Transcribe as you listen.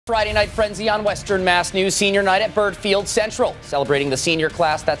Friday night frenzy on Western Mass News. Senior night at Birdfield Central, celebrating the senior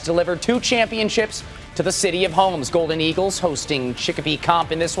class that's delivered 2 championships to the city of Homes. Golden Eagles hosting Chicopee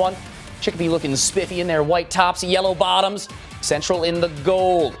Comp in this one. Chicopee looking spiffy in their white tops, yellow bottoms. Central in the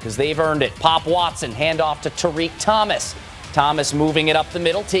gold because they've earned it. Pop Watson, handoff to Tariq Thomas. Thomas moving it up the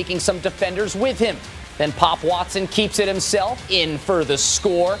middle, taking some defenders with him. Then Pop Watson keeps it himself, in for the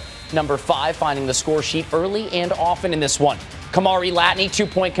score. Number 5 finding the score sheet early and often in this one. Kamari Latney,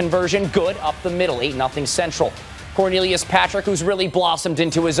 2-point conversion, good up the middle, 8-0 Central. Cornelius Patrick, who's really blossomed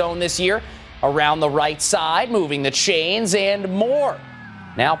into his own this year, around the right side, moving the chains and more.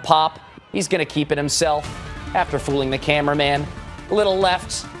 Now Pop, he's going to keep it himself after fooling the cameraman. Little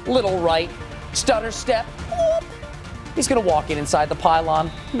left, little right, stutter step. Whoop. He's going to walk in inside the pylon,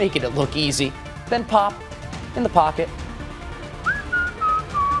 making it look easy. Then Pop in the pocket.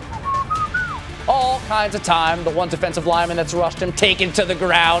 All kinds of time. The one defensive lineman that's rushed him, taken to the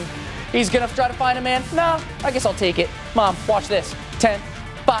ground. He's going to try to find a man. No, I guess I'll take it. Mom, watch this. 10,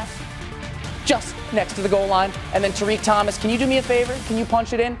 5, just next to the goal line. And then Tariq Thomas, can you do me a favor? Can you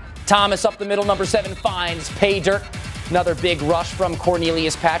punch it in? Thomas up the middle, number 7 finds pay dirt. Another big rush from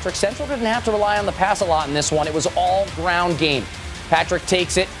Cornelius Patrick. Central didn't have to rely on the pass a lot in this one. It was all ground game. Patrick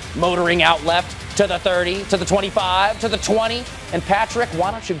takes it, motoring out left to the 30, to the 25, to the 20. And Patrick,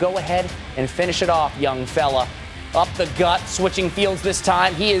 why don't you go ahead and finish it off, young fella? Up the gut, switching fields this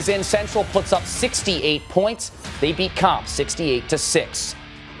time. He is in. Central puts up 68 points. They beat Comp 68-6.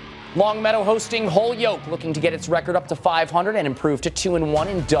 Longmeadow hosting Holyoke, looking to get its record up to 500 and improve to 2-1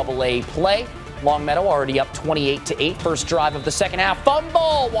 in Double-A play. Longmeadow already up 28-8. First drive of the second half.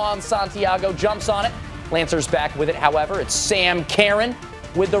 Fumble! Juan Santiago jumps on it. Lancers back with it, however. It's Sam Karen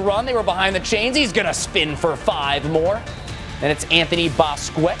with the run. They were behind the chains. He's going to spin for 5 more. Then it's Anthony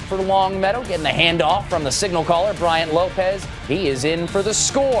Bosquet for Longmeadow, getting the handoff from the signal caller, Bryant Lopez. He is in for the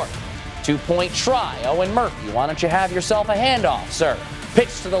score. 2-point try. Owen Murphy, why don't you have yourself a handoff, sir?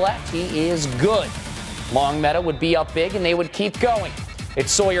 Pitch to the left. He is good. Longmeadow would be up big, and they would keep going.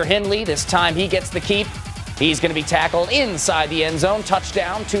 It's Sawyer Hindley. This time he gets the keep. He's going to be tackled inside the end zone.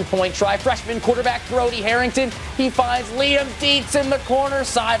 Touchdown, 2-point try. Freshman quarterback Brody Harrington. He finds Liam Dietz in the corner.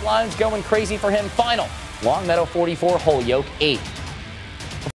 Sidelines going crazy for him. Final, Longmeadow 44, Holyoke 8.